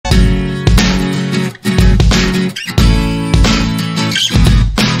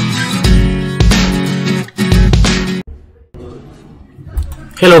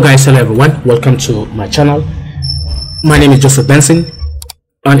Hello guys, hello everyone, welcome to my channel. My name is Benson,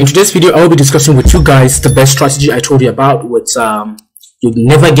 and in today's video I will be discussing with you guys the best strategy I told you about, which you'll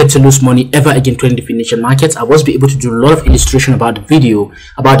never get to lose money ever again trading the Phoenician markets. I was be able to do a lot of illustration about the video,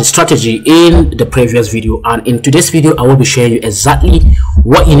 about the strategy in the previous video, and in today's video I will be sharing you exactly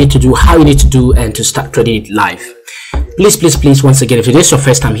what you need to do, how you need to do, and to start trading it live. Please, once again, if it is your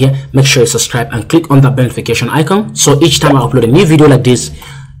first time here, make sure you subscribe and click on that bell notification icon, so each time I upload a new video like this,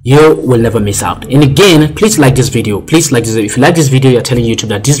 you will never miss out. And again, please like this video. Please like this. If you like this video, you're telling YouTube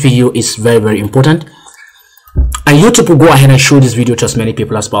that this video is very important, and YouTube will go ahead and show this video to as many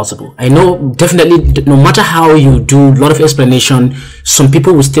people as possible. I know definitely, no matter how you do a lot of explanation, some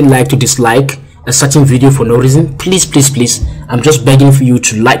people will still like to dislike a certain video for no reason. Please, I'm just begging for you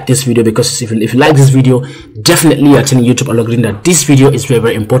to like this video, because if you like this video, definitely you're telling YouTube algorithm that this video is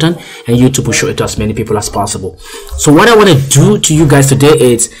very important, and YouTube will show it to as many people as possible. So what I want to do to you guys today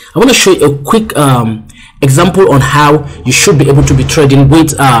is I want to show you a quick example on how you should be able to be trading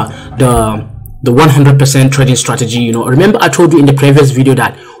with the 100% trading strategy. You know, remember I told you in the previous video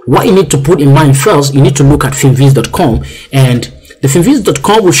that what you need to put in mind first, you need to look at finviz.com, and the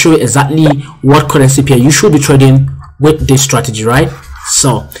finviz.com will show you exactly what currency pair you should be trading with this strategy, right?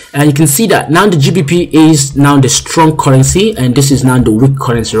 So you can see that now the GBP is now the strong currency, and this is now the weak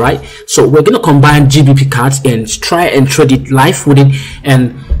currency, right? So we're going to combine GBP cards and try and trade it live with it,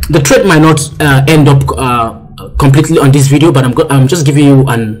 and the trade might not end up completely on this video, but I'm just giving you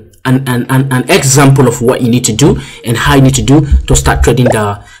an example of what you need to do and how you need to do to start trading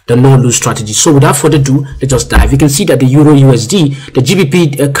the no-lose strategy. So without further ado, let's just dive. You can see that the Euro USD, the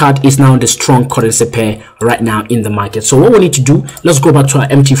GBP card is now the strong currency pair right now in the market. So what we need to do, let's go back to our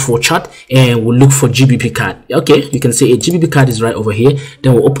MT4 chart and we'll look for GBP card. Okay, you can see a GBP card is right over here.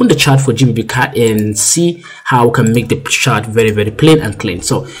 Then we'll open the chart for GBP card and see how we can make the chart very plain and clean.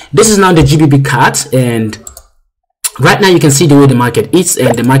 So this is now the GBP card, and right now you can see the way the market is,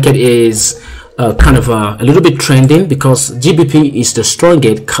 and the market is kind of a little bit trending because GBP is the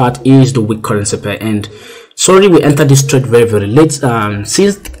strongest, CAD is the weak currency pair. And sorry, we entered this trade very late.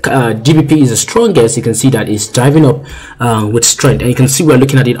 Since GBP is the strongest, you can see that it's driving up with strength, and you can see we're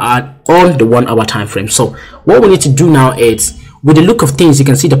looking at it on the 1 hour time frame. So what we need to do now is, with the look of things, you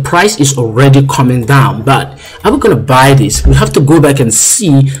can see the price is already coming down, but are we going to buy this? We have to go back and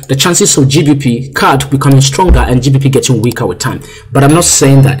see the chances of GBP CAD becoming stronger and GBP getting weaker with time. But I'm not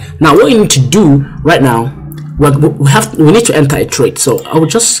saying that. Now what you need to do right now, we need to enter a trade. So I will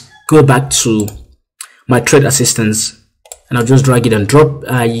just go back to my trade assistance, and I'll just drag it and drop.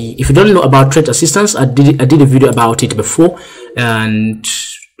 If you don't know about trade assistance, I did a video about it before, and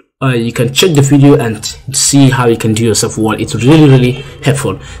you can check the video and see how you can do yourself well. It's really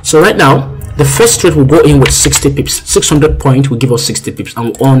helpful. So right now the first trade will go in with 60 pips. 600 point will give us 60 pips,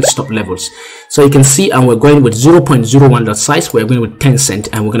 and we're on stop levels. So you can see, and we're going with 0.01 lot size. We're going with 10 cents,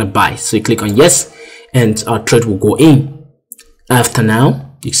 and we're going to buy. So you click on yes, and our trade will go in. After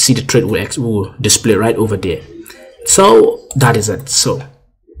now, you see the trade will display right over there. So that is it. So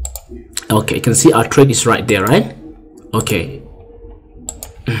okay, you can see our trade is right there, right? Okay,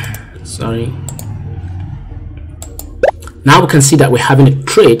 sorry. Now we can see that we're having a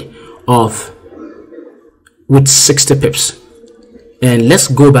trade of with 60 pips, and let's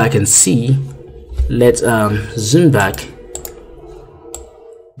go back and see. Let's zoom back.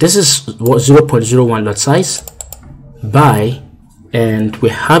 This is what 0.01 lot size buy, and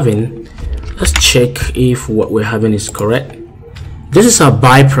we're having, let's check if what we're having is correct. This is our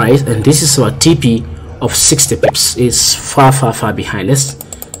buy price, and this is our TP of 60 pips. Is far behind. Let's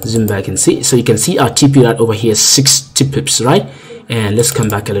zoom back and see. So you can see our TP right over here, 60 pips, right? And let's come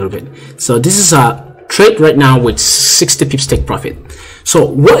back a little bit. So this is our trade right now with 60 pips take profit. So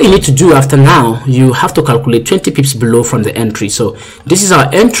what you need to do after now, you have to calculate 20 pips below from the entry. So this is our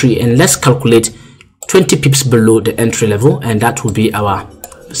entry, and let's calculate 20 pips below the entry level, and that will be our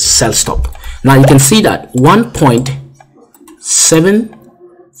sell stop. Now you can see that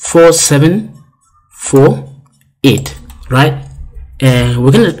 1.74748, right? And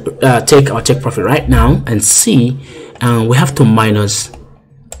we're gonna take our take profit right now and see, we have to minus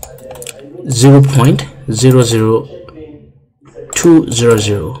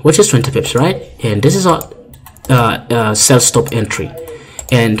 0.00200, which is 20 pips, right? And this is our sell stop entry,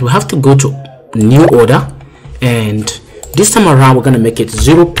 and we have to go to new order, and this time around we're gonna make it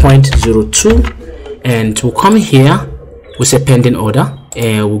 0.02, and we'll come here with a pending order,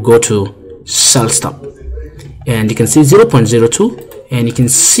 and we'll go to sell stop, and you can see 0.02, and you can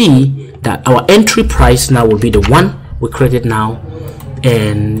see that our entry price now will be the one we created now,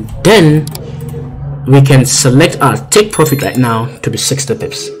 and then we can select our take profit right now to be 60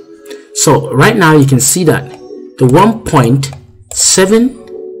 pips. So right now you can see that the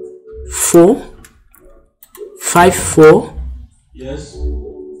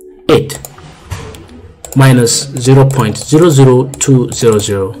 1.74548 minus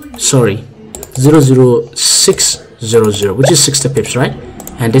 0.00200, sorry, 00600, which is 60 pips, right?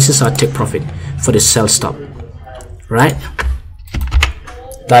 And this is our take profit for the sell stop, right?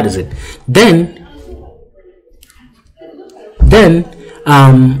 That is it. Then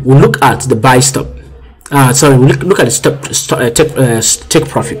we'll look at the buy stop. Sorry, we'll look at the take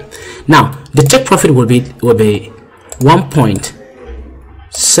profit. Now the take profit will be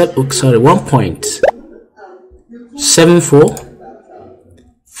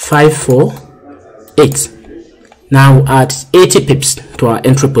 1.74548. Now add 80 pips to our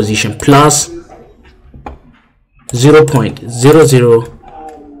entry position plus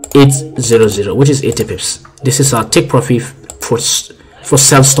 0.00800, which is 80 pips. This is our take profit for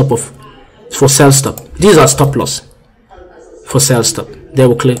sell stop These are stop loss for sell stop. There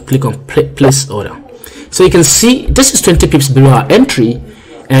we'll click on place order. So you can see this is 20 pips below our entry,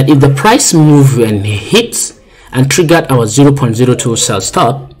 and if the price move and hits and triggered our 0.02 sell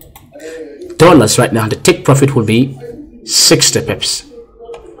stop dollars, right now the take profit will be 60 pips.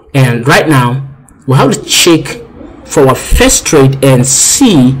 And right now we'll have to check for our first trade and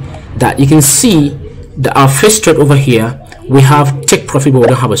see that you can see that our first trade over here we have take profit, but we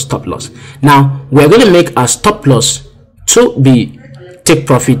don't have a stop loss. Now we're going to make our stop loss to be take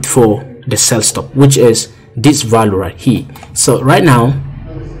profit for the sell stop, which is this value right here. So right now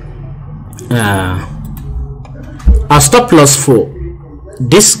our stop loss for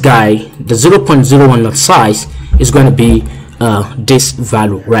this guy, the 0.01 lot size, is going to be this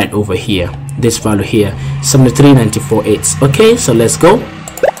value right over here, this value here, 73.94.8. okay, so let's go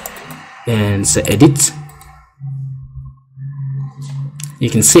and say edit. You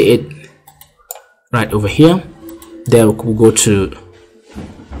can see it right over here. There we'll go to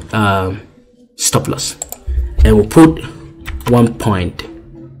stop loss and we'll put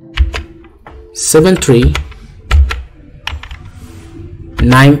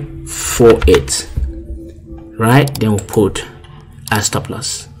 1.73948, right? Then we'll put a stop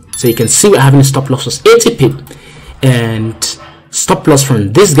loss. So you can see we're having a stop loss was 80 pip, and stop loss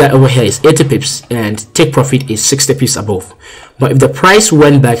from this guy over here is 80 pips, and take profit is 60 pips above. But if the price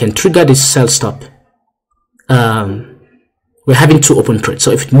went back and triggered this sell stop, we're having two open trades.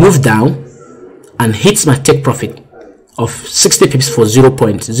 So if it moves down and hits my take profit of 60 pips for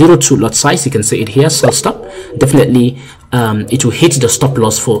 0.02 lot size, you can see it here, sell stop, definitely it will hit the stop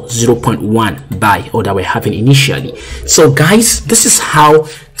loss for 0.1 buy order we're having initially. So guys, this is how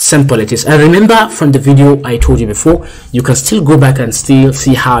simple it is. And remember from the video I told you before, you can still go back and still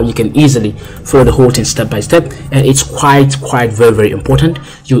see how you can easily follow the whole thing step by step, and it's quite very important.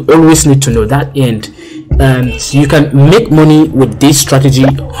 You always need to know that, and you can make money with this strategy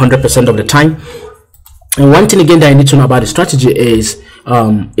 100% of the time. And one thing again that I need to know about the strategy is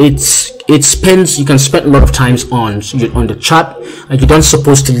you can spend a lot of times on the chart, and you don't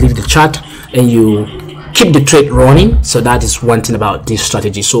supposed to leave the chart and you keep the trade running. So that is one thing about this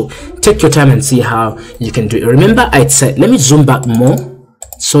strategy. So take your time and see how you can do it. Remember I said, let me zoom back more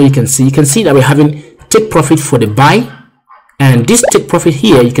so you can see that we're having take profit for the buy, and this take profit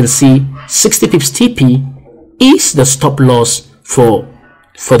here you can see 60 pips TP is the stop loss for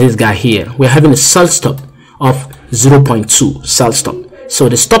this guy here. We're having a sell stop of 0.2 sell stop. So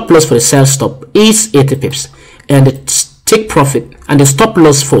the stop loss for the sell stop is 80 pips, and the take profit and the stop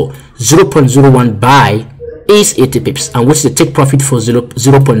loss for 0.01 buy is 80 pips, and which is the take profit for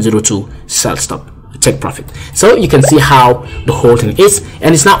 0.02 sell stop take profit. So you can see how the whole thing is,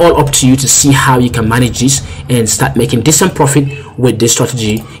 and it's now all up to you to see how you can manage this and start making decent profit with this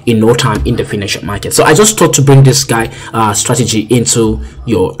strategy in no time in the financial market. So I just thought to bring this guy strategy into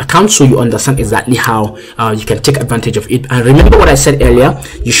your account so you understand exactly how you can take advantage of it. And remember what I said earlier,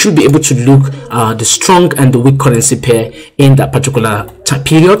 you should be able to look the strong and the weak currency pair in that particular time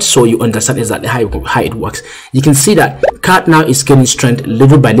period, so you understand exactly how it works. You can see that CAD now is gaining strength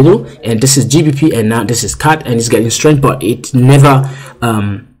little by little, and this is GBP, and now this is CAD, and it's getting strength, but it never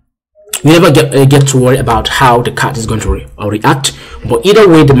you never get to worry about how the CAD is going to react. But either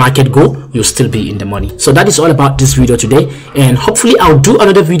way the market go, you'll still be in the money. So that is all about this video today, and hopefully I'll do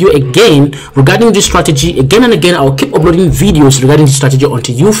another video again regarding this strategy again and again. I'll keep uploading videos regarding this strategy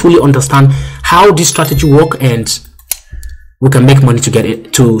until you fully understand how this strategy works, and we can make money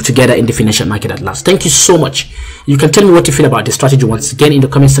together in the financial market at last. Thank you so much. You can tell me what you feel about this strategy once again in the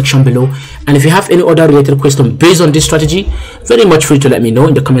comment section below. And if you have any other related question based on this strategy, very much free to let me know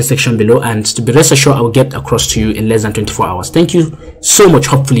in the comment section below. And to be rest assured, I will get across to you in less than 24 hours. Thank you so much.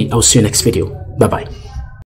 Hopefully, I will see you next video. Bye bye.